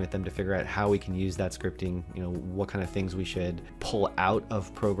 working with them to figure out how we can use that scripting, you know, what kind of things we should pull out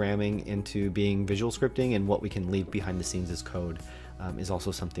of programming into being visual scripting and what we can leave behind the scenes as code. Is also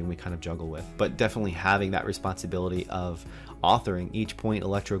something we kind of juggle with. But definitely having that responsibility of authoring each point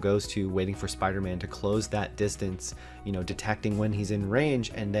Electro goes to, waiting for Spider-Man to close that distance, you know, detecting when he's in range,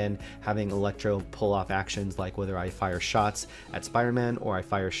 and then having Electro pull off actions like whether I fire shots at Spider-Man or I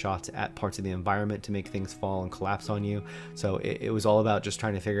fire shots at parts of the environment to make things fall and collapse on you. So it was all about just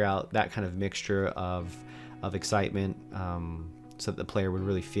trying to figure out that kind of mixture of excitement, so that the player would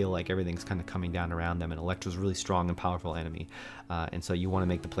really feel like everything's kind of coming down around them, and Electro's a really strong and powerful enemy, and so you want to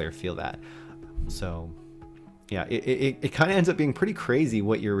make the player feel that. So yeah, it kind of ends up being pretty crazy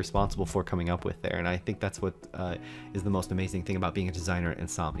what you're responsible for coming up with there, and I think that's what is the most amazing thing about being a designer at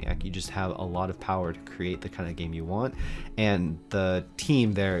Insomniac. You just have a lot of power to create the kind of game you want, and the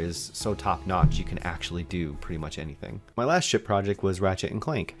team there is so top-notch you can actually do pretty much anything. My last ship project was Ratchet and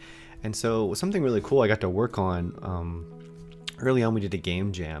Clank, and so something really cool I got to work on. Early on we did a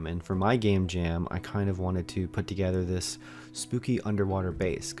game jam, and for my game jam I kind of wanted to put together this spooky underwater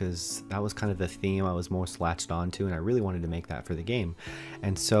base, because that was kind of the theme I was most latched onto, and I really wanted to make that for the game.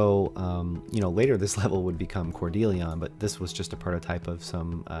 And so, you know, later this level would become Cordelion, but this was just a prototype of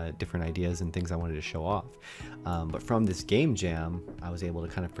some different ideas and things I wanted to show off. But from this game jam, I was able to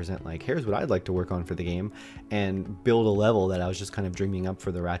kind of present like, here's what I'd like to work on for the game, and build a level that I was just kind of dreaming up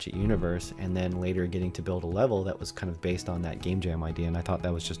for the Ratchet universe, and then later getting to build a level that was kind of based on that game jam idea. And I thought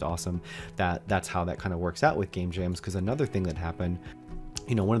that was just awesome that that's how that kind of works out with game jams, because another thing that happened,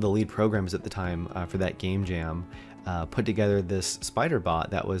 you know, one of the lead programs at the time for that game jam put together this spider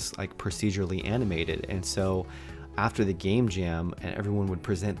bot that was like procedurally animated. And so after the game jam and everyone would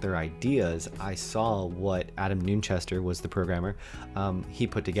present their ideas, I saw what Adam Nunchester was the programmer, he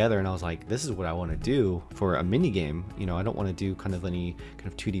put together, and I was like, this is what I want to do for a mini game. You know, I don't want to do kind of any kind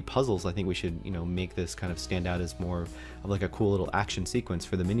of 2D puzzles. I think we should, you know, make this kind of stand out as more of like a cool little action sequence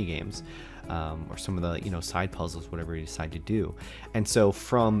for the mini games. Or some of the, you know, side puzzles, whatever he decided to do. And so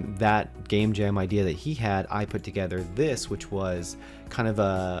from that game jam idea that he had, I put together this, which was kind of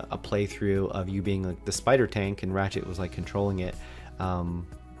a playthrough of you being like the spider tank, and Ratchet was like controlling it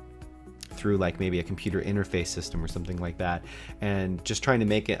through like maybe a computer interface system or something like that, and just trying to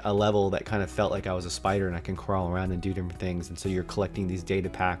make it a level that kind of felt like I was a spider and I can crawl around and do different things. And so you're collecting these data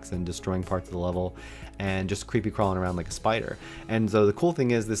packs and destroying parts of the level and just creepy crawling around like a spider. And so the cool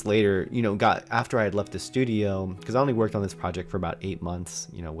thing is, this later, you know, got after I had left the studio, because I only worked on this project for about 8 months,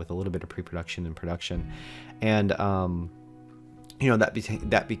 you know, with a little bit of pre-production and production. And you know, that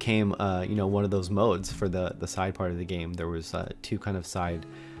became you know, one of those modes for the side part of the game. There was 2 kind of side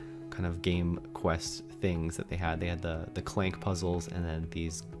kind of game quest things that they had. They had the Clank puzzles and then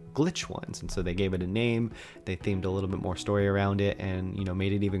these glitch ones, and so they gave it a name, they themed a little bit more story around it, and, you know,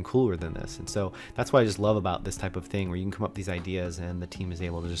 made it even cooler than this. And so that's what I just love about this type of thing, where you can come up with these ideas and the team is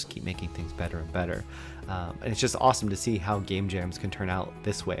able to just keep making things better and better. And it's just awesome to see how game jams can turn out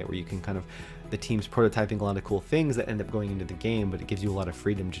this way, where you can kind of, the team's prototyping a lot of cool things that end up going into the game, but it gives you a lot of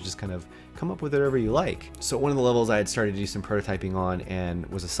freedom to just kind of come up with whatever you like. So one of the levels I had started to do some prototyping on and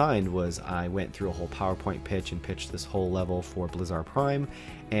was assigned was, I went through a whole PowerPoint pitch and pitched this whole level for Blizzard Prime,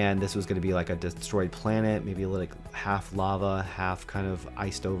 and this was going to be like a destroyed planet, maybe like half lava, half kind of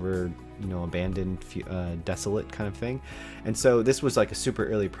iced over, you know, abandoned, desolate kind of thing. And so this was like a super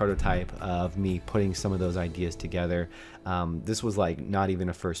early prototype of me putting some of those ideas together. This was like not even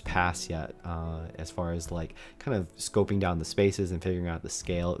a first pass yet, as far as like kind of scoping down the spaces and figuring out the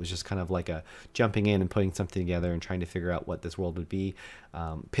scale. It was just kind of like a jumping in and putting something together and trying to figure out what this world would be,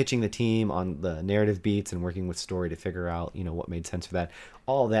 pitching the team on the narrative beats and working with story to figure out, you know, what made sense for that.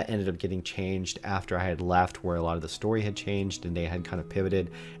 All that ended up getting changed after I had left, where a lot of the story had changed and they had kind of pivoted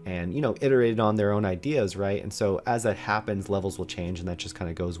and, you know, iterated on their own ideas, right? And so as that happens, levels will change, and that just kind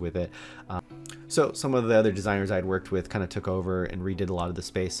of goes with it. So some of the other designers I'd worked with kind of took over and redid a lot of the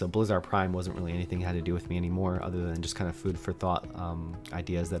space. So Blizzard Prime wasn't really anything that had to do with me anymore, other than just kind of food for thought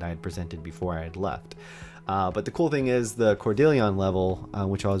ideas that I had presented before I had left. But the cool thing is, the Cordelion level,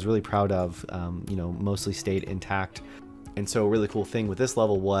 which I was really proud of, you know, mostly stayed intact. And so a really cool thing with this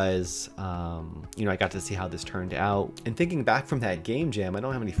level was, you know, I got to see how this turned out. And thinking back from that game jam, I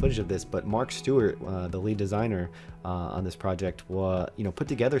don't have any footage of this, but Mark Stewart, the lead designer on this project, you know, put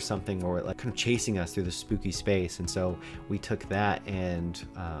together something, or like kind of chasing us through the spooky space. And so we took that and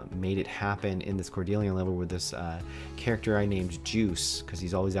made it happen in this Cordelion level with this character I named Juice, because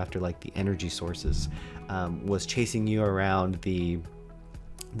he's always after like the energy sources, was chasing you around the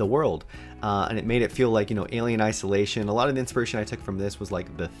world, and it made it feel like, you know, Alien Isolation. A lot of the inspiration I took from this was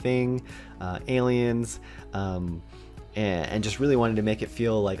like The Thing, Aliens, and just really wanted to make it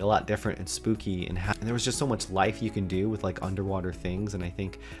feel like a lot different and spooky, and there was just so much life you can do with like underwater things. And I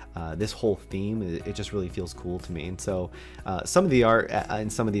think this whole theme, it just really feels cool to me. And so some of the art in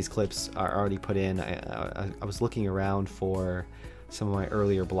some of these clips are already put in. I was looking around for some of my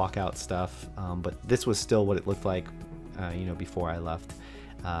earlier blockout stuff, but this was still what it looked like, you know, before I left.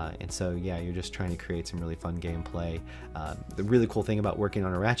 And so yeah, you're just trying to create some really fun gameplay. The really cool thing about working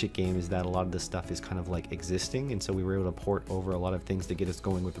on a Ratchet game is that a lot of this stuff is kind of like existing, and so we were able to port over a lot of things to get us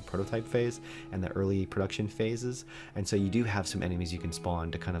going with the prototype phase and the early production phases. And so you do have some enemies you can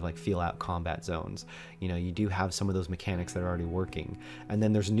spawn to kind of like feel out combat zones. You know, you do have some of those mechanics that are already working, and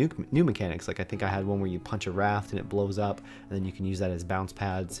then there's new mechanics. Like I think I had one where you punch a raft and it blows up, and then you can use that as bounce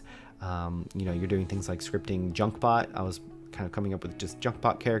pads. You know, you're doing things like scripting Junkbot. I was kind of coming up with just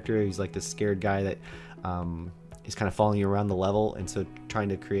Junkbot character. He's like this scared guy that is kind of following you around the level, and so trying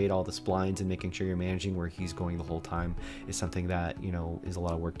to create all the splines and making sure you're managing where he's going the whole time is something that, you know, is a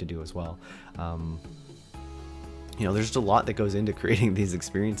lot of work to do as well. you know, there's just a lot that goes into creating these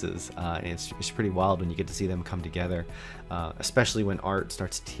experiences, and it's pretty wild when you get to see them come together, especially when art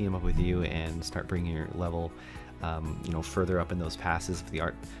starts to team up with you and start bringing your level, you know, further up in those passes of the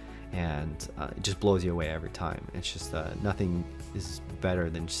art, and it just blows you away every time. It's just nothing is better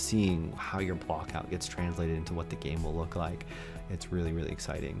than seeing how your block out gets translated into what the game will look like. It's really, really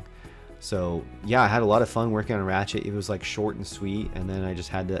exciting. So yeah, I had a lot of fun working on Ratchet. It was like short and sweet, and then I just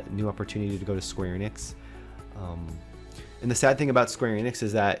had the new opportunity to go to Square Enix. And the sad thing about Square Enix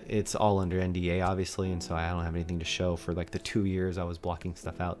is that it's all under NDA, obviously, and so I don't have anything to show for like the 2 years I was blocking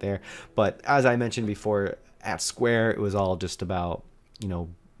stuff out there. But as I mentioned before, at Square, it was all just about, you know,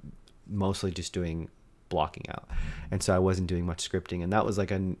 mostly just doing blocking out, and so I wasn't doing much scripting, and that was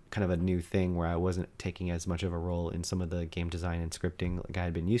like a kind of a new thing where I wasn't taking as much of a role in some of the game design and scripting like I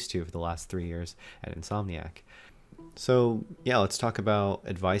had been used to for the last 3 years at Insomniac. So yeah, let's talk about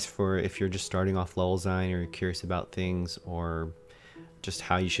advice for if you're just starting off level design, or you're curious about things, or just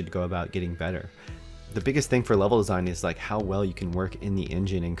how you should go about getting better. The biggest thing for level design is like how well you can work in the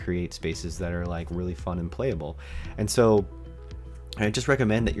engine and create spaces that are like really fun and playable. And so I just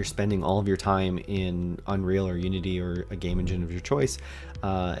recommend that you're spending all of your time in Unreal or Unity or a game engine of your choice,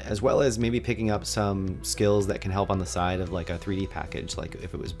 as well as maybe picking up some skills that can help on the side of like a 3D package, like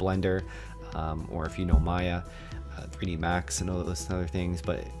if it was Blender, or if you know Maya, 3D Max and all those other things.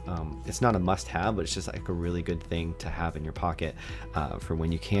 But it's not a must-have, but it's just like a really good thing to have in your pocket for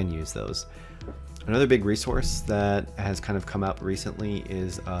when you can use those. Another big resource that has kind of come out recently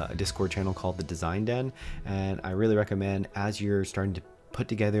is a Discord channel called the Design Den, and I really recommend, as you're starting to put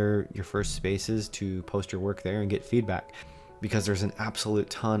together your first spaces, to post your work there and get feedback, because there's an absolute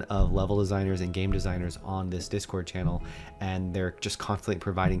ton of level designers and game designers on this Discord channel, and they're just constantly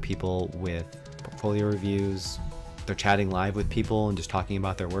providing people with portfolio reviews. They're chatting live with people and just talking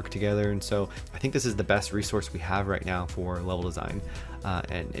about their work together. And so I think this is the best resource we have right now for level design.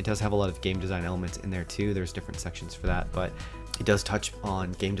 And it does have a lot of game design elements in there too. There's different sections for that, but it does touch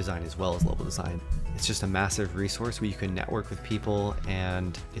on game design as well as level design. It's just a massive resource where you can network with people,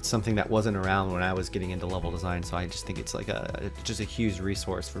 and it's something that wasn't around when I was getting into level design. So I just think it's like just a huge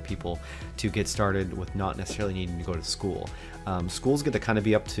resource for people to get started with, not necessarily needing to go to school. School's going to kind of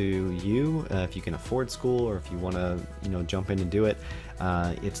be up to you, if you can afford school, or if you want to, you know, jump in and do it.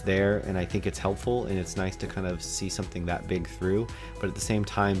 It's there, and I think it's helpful, and it's nice to kind of see something that big through. But at the same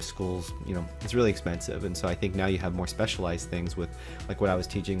time, schools, you know, it's really expensive, and so I think now you have more specialized things with like what I was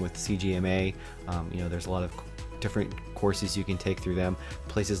teaching with CGMA. You know, there's a lot of different courses you can take through them.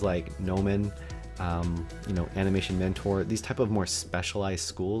 Places like Oman, you know, Animation Mentor, these type of more specialized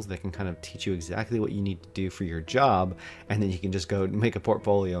schools that can kind of teach you exactly what you need to do for your job, and then you can just go make a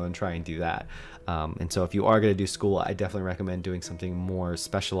portfolio and try and do that. And so if you are going to do school, I definitely recommend doing something more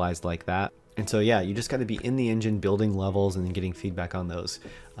specialized like that. And so yeah, you just got to be in the engine building levels and then getting feedback on those.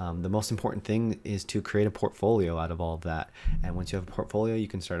 The most important thing is to create a portfolio out of all of that. And once you have a portfolio, you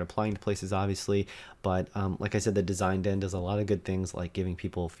can start applying to places, obviously. But like I said, the Design Den does a lot of good things, like giving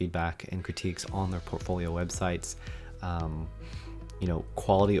people feedback and critiques on their portfolio websites. You know,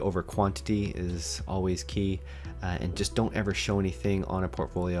 quality over quantity is always key, and just don't ever show anything on a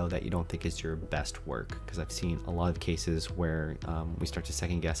portfolio that you don't think is your best work, because I've seen a lot of cases where we start to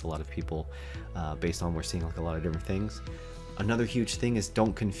second guess a lot of people based on we're seeing like a lot of different things. Another huge thing is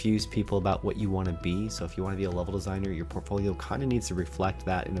don't confuse people about what you want to be. So if you want to be a level designer, your portfolio kind of needs to reflect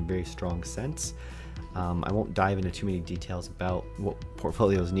that in a very strong sense. I won't dive into too many details about what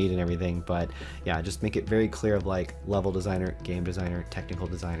portfolios need and everything, but yeah, just make it very clear of like level designer, game designer, technical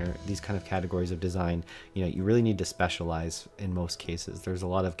designer, these kind of categories of design. You know, you really need to specialize in most cases. There's a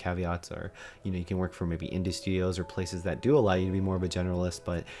lot of caveats, or, you know, you can work for maybe indie studios or places that do allow you to be more of a generalist,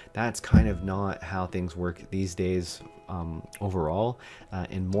 but that's kind of not how things work these days. Overall,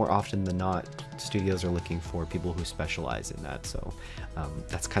 and more often than not, studios are looking for people who specialize in that. So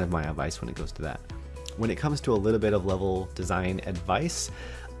that's kind of my advice when it goes to that. When it comes to a little bit of level design advice,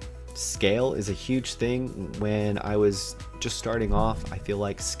 scale is a huge thing. When I was just starting off, I feel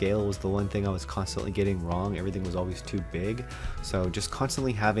like scale was the one thing I was constantly getting wrong. Everything was always too big. So just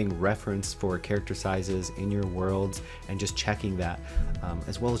constantly having reference for character sizes in your worlds and just checking that,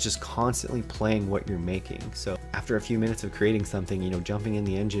 as well as just constantly playing what you're making. So after a few minutes of creating something, you know, jumping in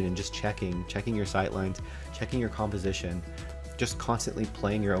the engine and just checking your sightlines, checking your composition, just constantly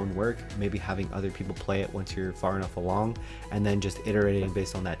playing your own work, maybe having other people play it once you're far enough along, and then just iterating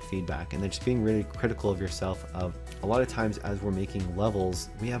based on that feedback, and then just being really critical of yourself. Of a lot of times as we're making levels,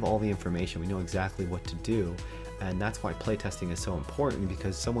 we have all the information, we know exactly what to do, and that's why playtesting is so important,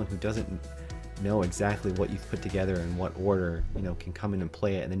 because someone who doesn't know exactly what you've put together and what order, you know, can come in and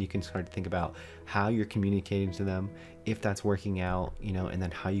play it. And then you can start to think about how you're communicating to them, if that's working out, you know, and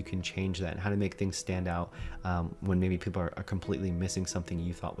then how you can change that and how to make things stand out when maybe people are completely missing something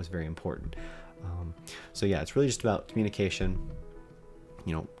you thought was very important. So yeah, it's really just about communication,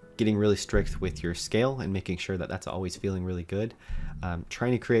 you know, getting really strict with your scale and making sure that that's always feeling really good.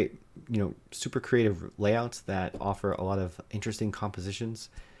 Trying to create, you know, super creative layouts that offer a lot of interesting compositions.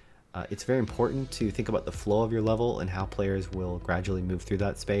 It's very important to think about the flow of your level and how players will gradually move through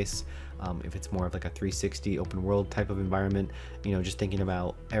that space. If it's more of like a 360 open world type of environment, you know, just thinking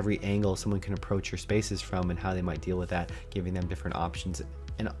about every angle someone can approach your spaces from and how they might deal with that, giving them different options.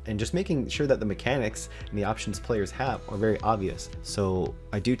 And just making sure that the mechanics and the options players have are very obvious. So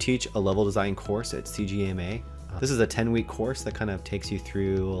I do teach a level design course at CGMA. This is a 10-week course that kind of takes you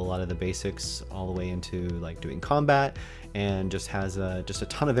through a lot of the basics all the way into like doing combat, and just has just a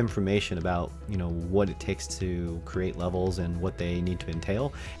ton of information about, you know, what it takes to create levels and what they need to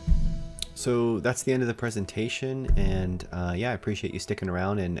entail. So that's the end of the presentation, and yeah, I appreciate you sticking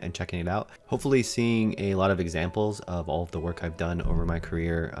around and checking it out. Hopefully seeing a lot of examples of all of the work I've done over my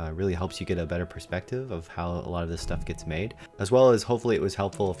career really helps you get a better perspective of how a lot of this stuff gets made, as well as hopefully it was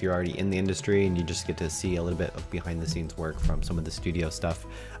helpful if you're already in the industry and you just get to see a little bit of behind the scenes work from some of the studio stuff.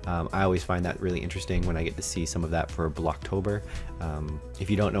 I always find that really interesting when I get to see some of that for Blocktober. If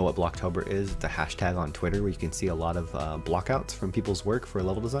you don't know what Blocktober is, it's a hashtag on Twitter where you can see a lot of blockouts from people's work for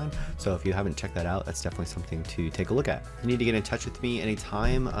level design. So if you haven't checked that out, that's definitely something to take a look at. If you need to get in touch with me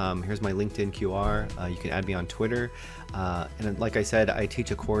anytime, here's my LinkedIn QR. You can add me on Twitter. And like I said, I teach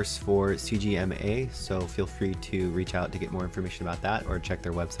a course for CGMA, so feel free to reach out to get more information about that or check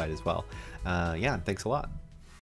their website as well. Yeah, thanks a lot.